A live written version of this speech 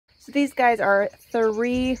So these guys are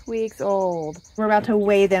 3 weeks old. We're about to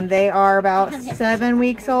weigh them. They are about 7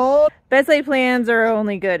 weeks old. Best laid plans are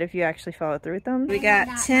only good if you actually follow through with them. We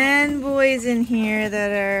got 10 boys in here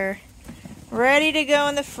that are ready to go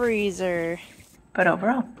in the freezer. But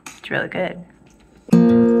overall, it's really good.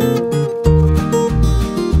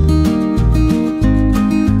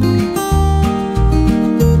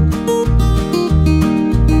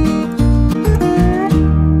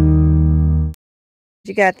 What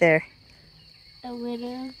you got there? A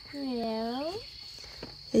little grill.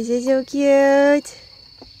 This is so cute.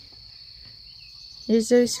 You're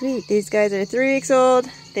so sweet. These guys are 3 weeks old.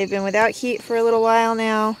 They've been without heat for a little while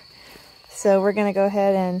now. So we're gonna go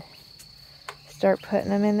ahead and start putting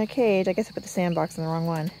them in the cage. I guess I put the sandbox in the wrong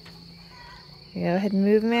one. Go ahead and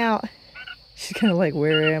move them out. She's kind of like,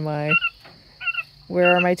 where am I?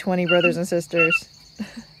 Where are my 20 brothers and sisters?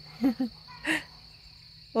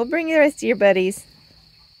 We'll bring you the rest of your buddies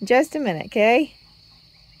in just a minute, okay?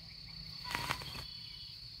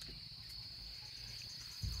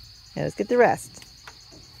 Now let's get the rest.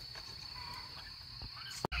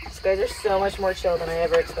 These guys are so much more chill than I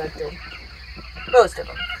ever expected. Most of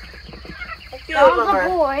them. A few of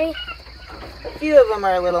them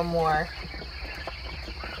are a little more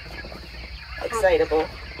excitable.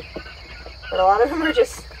 But a lot of them are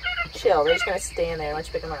just chill. They're just going to stand there and let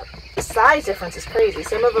you pick them up. The size difference is crazy.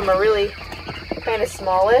 Some of them are really kind of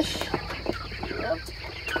smallish.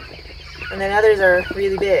 And then others are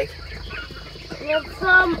really big. And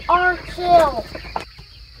some are chill.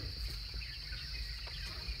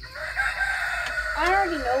 I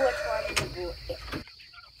already know which one is a boy.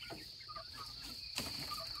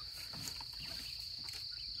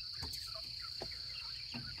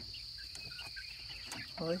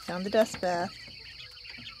 Well, we found the dust bath.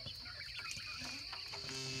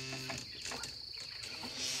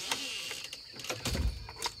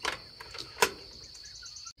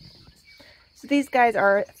 So these guys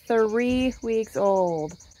are 3 weeks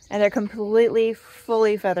old and they're completely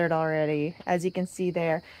fully feathered already, as you can see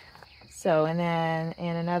there. So, and then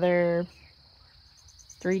in another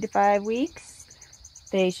 3 to 5 weeks,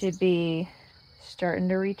 they should be starting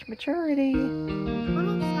to reach maturity.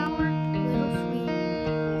 Little sour, little sweet.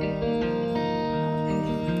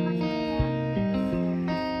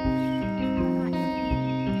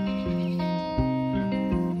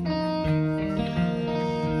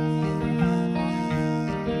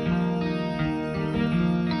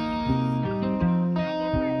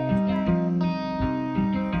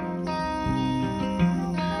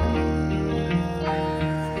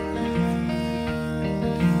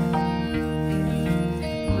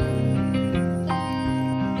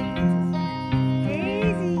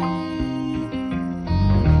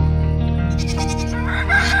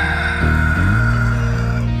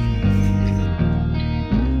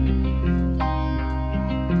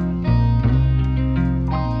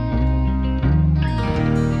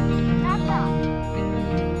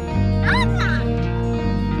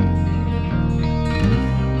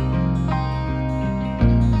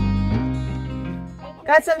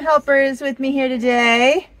 Got some helpers with me here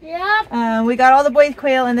today. Yep. We got all the boy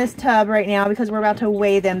quail in this tub right now because we're about to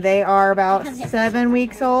weigh them. They are about 7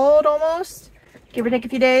 weeks old almost, give or take a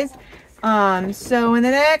few days. So in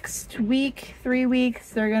the next week, 3 weeks,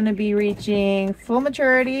 they're going to be reaching full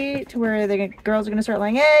maturity to where the girls are going to start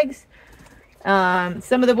laying eggs.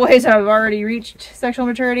 Some of the boys have already reached sexual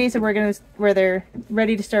maturity, so where they're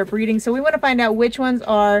ready to start breeding. So we want to find out which ones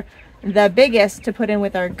are the biggest to put in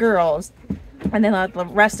with our girls, and then let the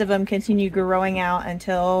rest of them continue growing out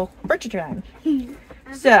until birth time.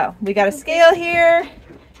 So we got a scale here.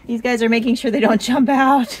 These guys are making sure they don't jump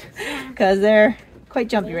out because they're quite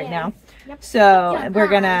jumpy right now. So we're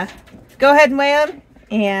gonna go ahead and weigh them,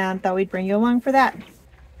 and thought we'd bring you along for that.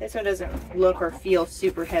 This one doesn't look or feel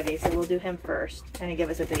super heavy, so we'll do him first, kind of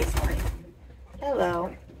give us a baseline.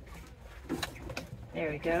 Hello.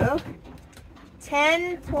 There we go.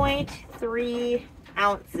 10.3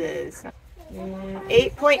 ounces.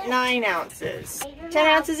 8.9 ounces. 10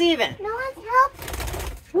 ounces even. No one's help.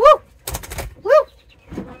 Woo! Woo!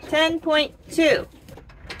 10.2.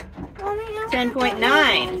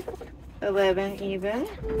 10.9. 11 even.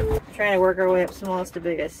 Trying to work our way up smallest to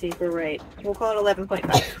biggest. See if we're right. We'll call it 11.5.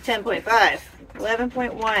 10.5.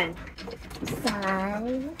 11.1.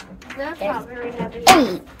 5. That's not very heavy.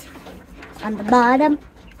 8. On the bottom,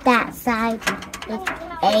 that side is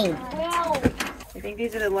 8. I think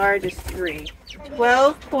these are the largest 3.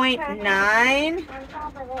 12.9.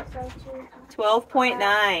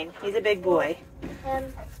 12.9. He's a big boy.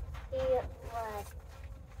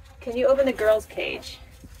 Can you open the girl's cage?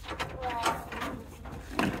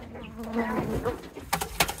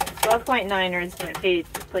 12.9 is going to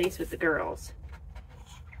take place with the girls.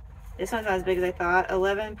 This one's not as big as I thought.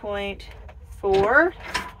 11.4. 11.9.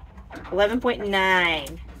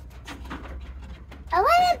 11.9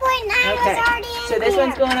 was already in So this here.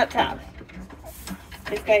 one's going up top.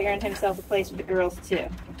 This guy earned himself a place with the girls too.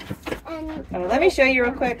 Let me show you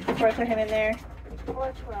real quick before I put him in there.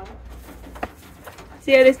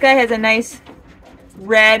 See how this guy has a nice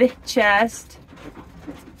red chest?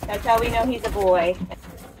 That's how we know he's a boy.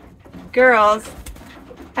 Girls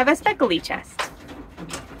have a speckly chest.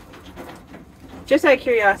 Just out of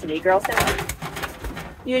curiosity, girls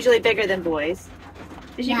have usually bigger than boys.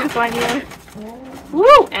 Is she gonna find you?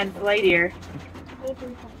 Woo! And flightier.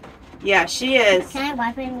 Yeah, she is. Can I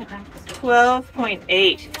wipe it in the grass?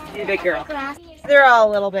 12.8. She's a big girl. They're all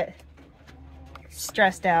a little bit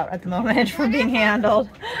stressed out at the moment from being handled.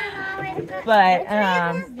 But,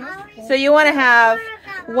 so you want to have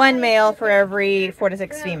one male for every 4 to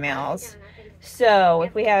 6 females. So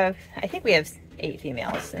if we have, I think we have 8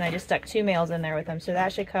 females, and I just stuck 2 males in there with them, so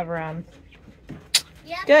that should cover them.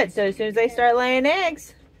 Good. So as soon as they start laying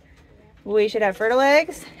eggs, we should have fertile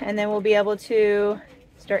eggs, and then we'll be able to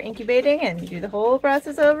start incubating and do the whole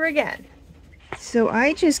process over again. So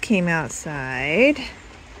I just came outside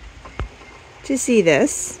to see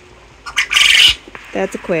this.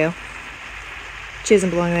 That's a quail. She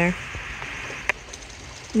doesn't belong there.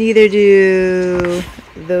 Neither do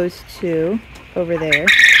those 2 over there,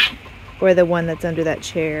 or the one that's under that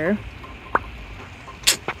chair.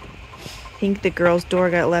 I think the girl's door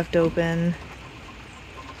got left open.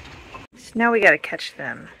 So now we gotta catch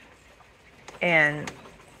them. And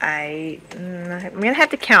I'm gonna have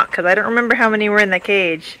to count because I don't remember how many were in the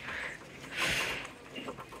cage.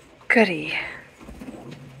 Goody.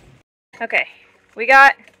 Okay, we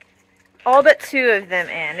got all but 2 of them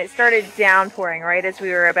in. It started downpouring right as we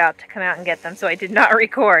were about to come out and get them, so I did not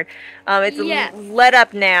record. It's let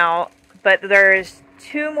up now, but there's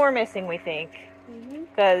 2 more missing, we think.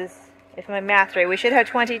 Because if my math's right, we should have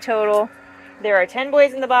 20 total. There are 10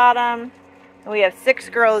 boys in the bottom, and we have 6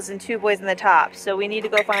 girls and 2 boys in the top. So we need to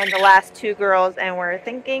go find the last 2 girls, and we're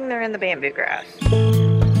thinking they're in the bamboo grass.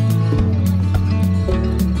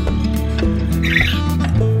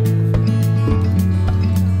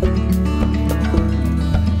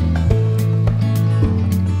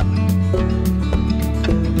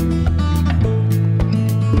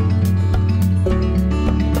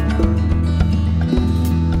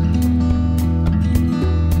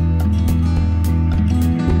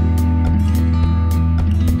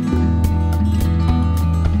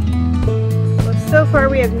 So far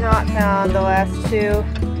we have not found the last 2.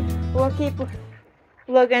 We'll keep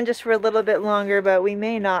looking just for a little bit longer, but we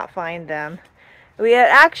may not find them. We had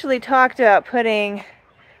actually talked about putting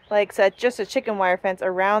like just a chicken wire fence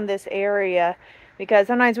around this area, because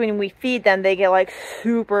sometimes when we feed them they get like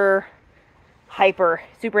super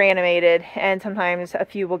animated, and sometimes a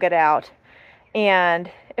few will get out.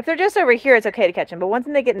 And if they're just over here, it's okay to catch them, but once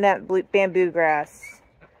they get in that bamboo grass,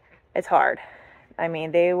 it's hard. I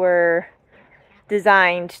mean, they were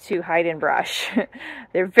designed to hide in brush.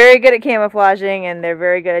 They're very good at camouflaging, and they're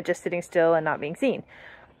very good at just sitting still and not being seen.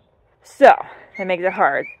 So that makes it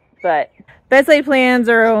hard, but best laid plans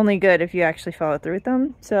are only good if you actually follow through with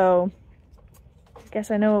them. So I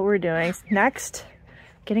guess I know what we're doing next.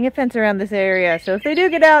 Getting a fence around this area, so if they do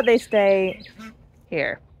get out, they stay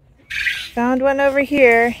here. Found one over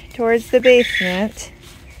here towards the basement.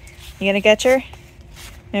 You gonna catch her?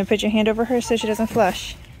 And put your hand over her so she doesn't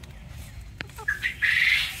flush.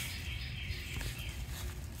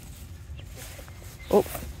 Oh.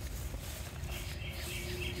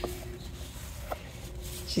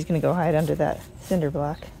 She's gonna go hide under that cinder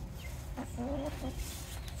block.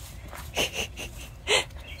 Is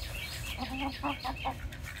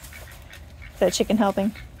that chicken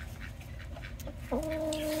helping? You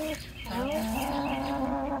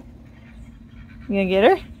gonna get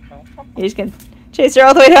her? You just gonna chase her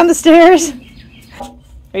all the way down the stairs?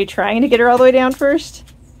 Are you trying to get her all the way down first?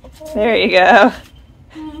 There you go.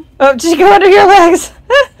 Oh, did she go under your legs?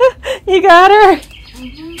 You got her?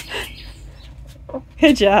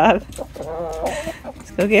 Good job.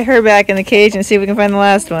 Let's go get her back in the cage and see if we can find the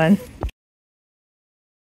last one.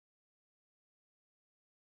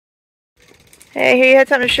 Hey, here you had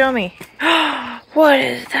something to show me. What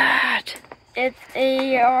is that? It's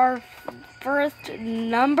our first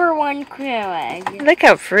 #1 quail egg. Look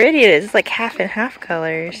how pretty it is. It's like half and half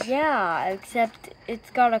colors. Yeah, except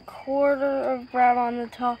it's got 1/4 of brown on the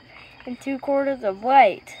top and 2/4 of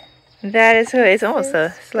white. That is so, it's almost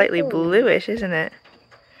a slightly bluish, isn't it?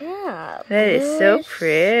 Yeah. That is so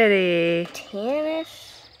pretty.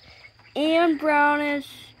 Tannish and brownish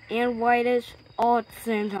and whitish all at the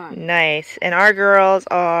same time. Nice. And our girls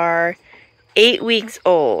are 8 weeks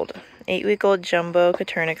old. 8-week-old jumbo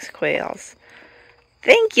Coturnix quails.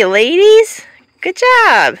 Thank you, ladies. Good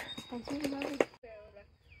job.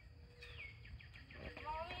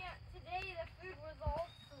 Today the food was all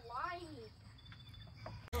slimy.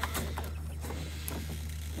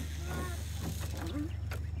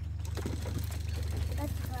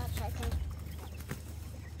 Let's crouch, I think.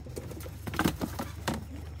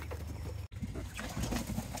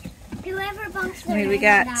 Whoever bumps their We head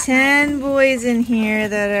got on that 10 boys in here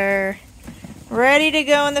that are ready to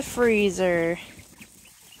go in the freezer.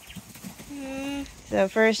 So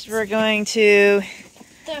first we're going to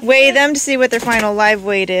weigh them to see what their final live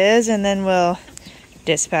weight is, and then we'll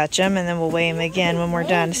dispatch them, and then we'll weigh them again when we're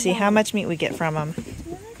done to see how much meat we get from them.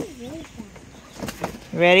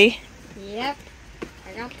 Ready? Yep.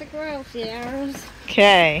 I got the grill shears.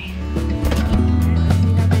 Okay.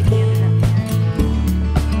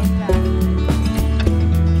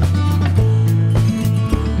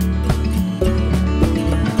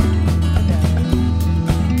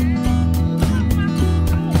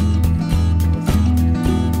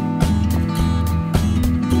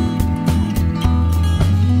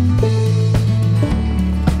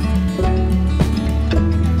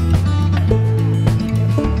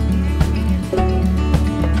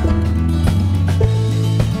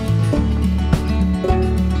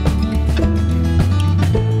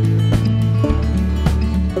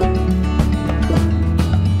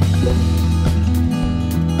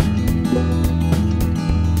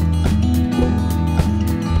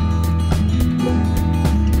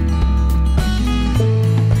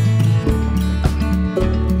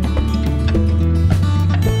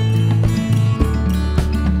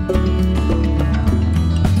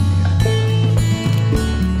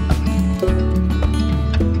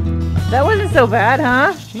 That wasn't so bad,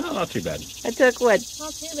 huh? No, not too bad. It took, what,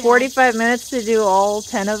 45 minutes to do all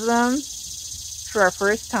 10 of them for our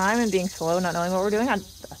first time, and being slow, not knowing what we're doing.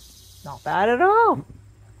 That's not bad at all.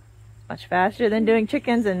 Much faster than doing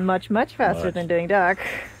chickens, and much, much faster than doing duck.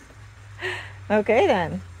 Okay,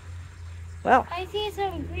 then. Well, I see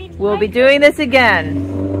some green. we'll be doing this again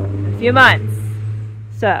in a few months.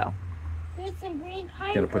 So, There's some green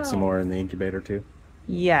pine Gotta put some cones. more in the incubator too.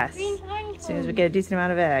 yes. Green pine As soon as we get a decent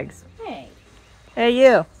amount of eggs. Hey. Hey,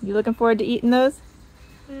 you looking forward to eating those?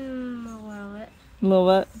 A little bit. A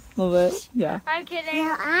little bit, yeah. I'm kidding.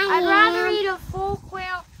 Well, I'd rather eat a full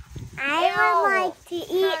quail. I would like to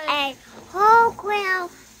eat a whole quail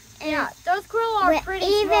Yeah, those quail are with pretty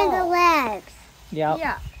even small. the legs. Yep.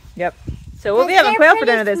 Yeah. Yep. So we'll be having quail for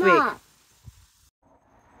dinner this week.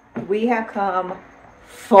 We have come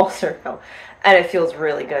full circle, and it feels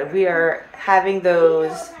really good. We are having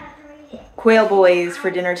those quail boys for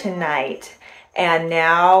dinner tonight, and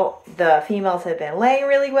now the females have been laying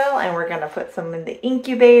really well, and we're going to put some in the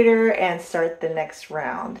incubator and start the next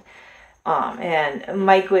round. And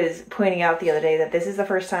Mike was pointing out the other day that this is the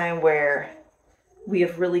first time where we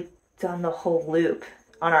have really done the whole loop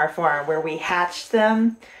on our farm, where we hatched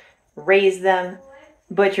them, raised them,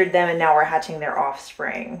 butchered them, and now we're hatching their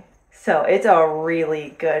offspring. So it's a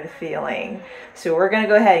really good feeling. So we're going to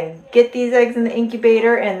go ahead and get these eggs in the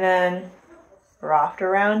incubator, and then we're off to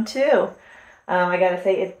round 2. I got to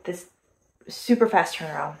say, this super fast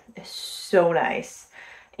turnaround is so nice.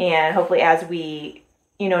 And hopefully as we,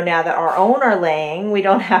 now that our own are laying, we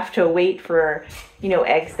don't have to wait for,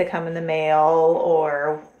 eggs to come in the mail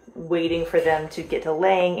or waiting for them to get to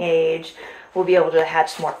laying age. We'll be able to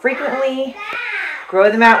hatch more frequently,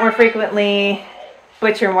 grow them out more frequently,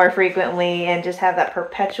 butcher more frequently, and just have that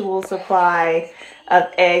perpetual supply of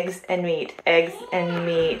eggs and meat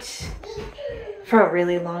for a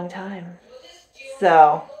really long time.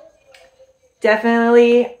 So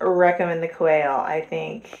definitely recommend the quail, I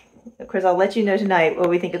think. Of course, I'll let you know tonight what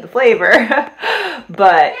we think of the flavor.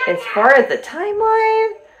 But as far as the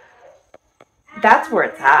timeline, that's where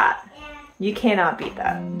it's at. You cannot beat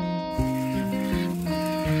that.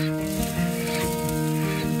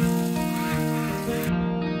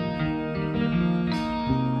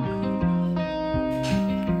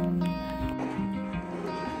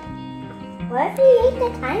 What if you eat the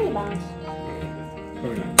tiny bones?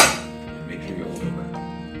 Make sure you hold it.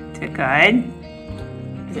 Is it good?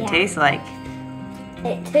 What does it taste like?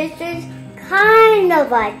 It tastes kind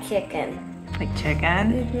of like chicken. Like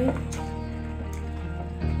chicken? Mm-hmm.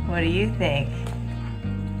 What do you think?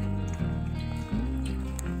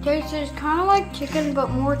 Tastes kind of like chicken, but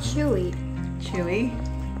more chewy. Chewy?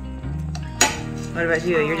 What about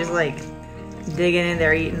you? You're just like digging in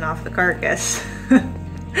there, eating off the carcass.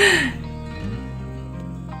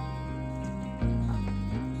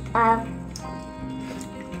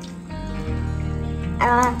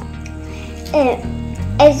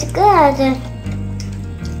 It's good,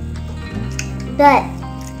 but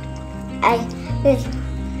this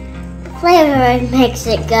flavor makes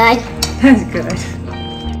it good. That's good.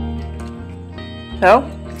 So,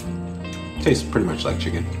 Tastes pretty much like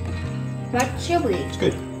chicken. Not chewy. It's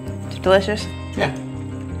good. it's delicious. Yeah.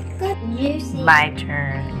 Good. Juicy. My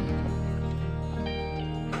turn.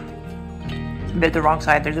 Bit the wrong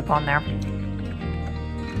side, there's a bone there.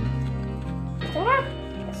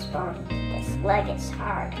 This leg is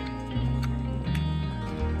hard.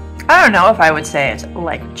 I don't know if I would say it's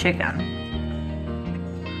like chicken.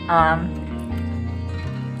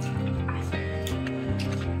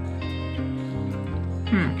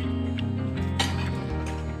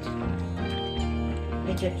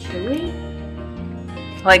 Is it chewy?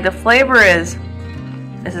 Like the flavor is,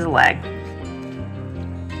 this is leg,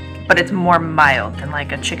 but it's more mild than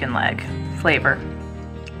like a chicken leg flavor.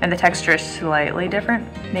 And the texture is slightly different,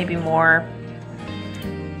 maybe more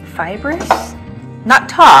fibrous? Not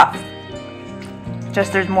tough,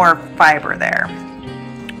 just there's more fiber there.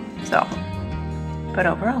 So, but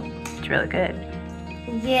overall, it's really good.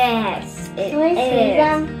 Yes, it Can we see is.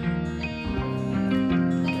 them?